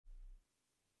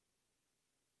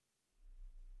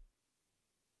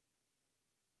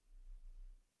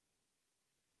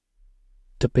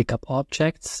To pick up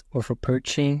objects or for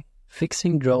perching,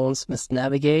 fixed-wing drones must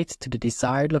navigate to the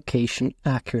desired location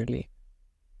accurately.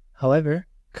 However,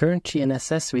 current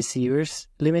GNSS receivers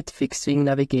limit fixed-wing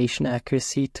navigation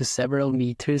accuracy to several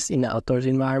meters in outdoors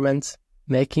environments,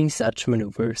 making such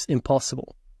maneuvers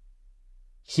impossible.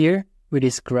 Here, we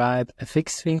describe a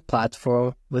fixed-wing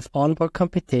platform with onboard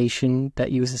computation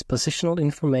that uses positional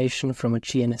information from a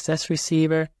GNSS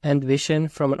receiver and vision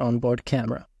from an onboard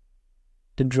camera.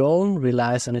 The drone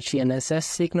relies on a GNSS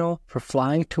signal for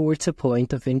flying towards a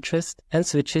point of interest and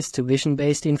switches to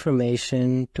vision-based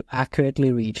information to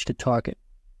accurately reach the target.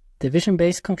 The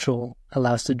vision-based control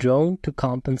allows the drone to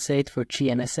compensate for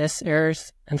GNSS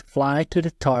errors and fly to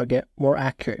the target more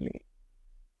accurately.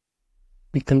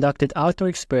 We conducted outdoor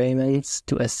experiments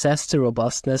to assess the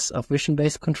robustness of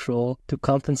vision-based control to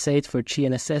compensate for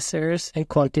GNSS errors and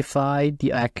quantify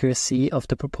the accuracy of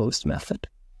the proposed method.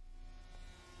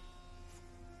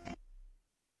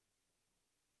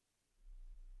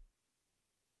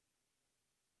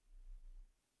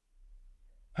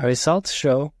 Our results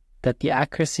show that the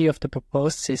accuracy of the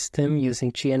proposed system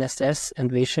using GNSS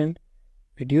and vision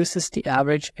reduces the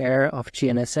average error of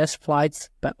GNSS flights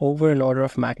by over an order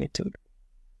of magnitude.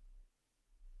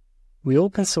 We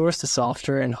open sourced the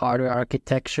software and hardware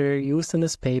architecture used in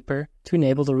this paper to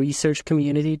enable the research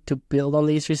community to build on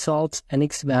these results and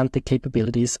expand the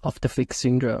capabilities of the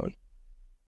fixed-wing drone.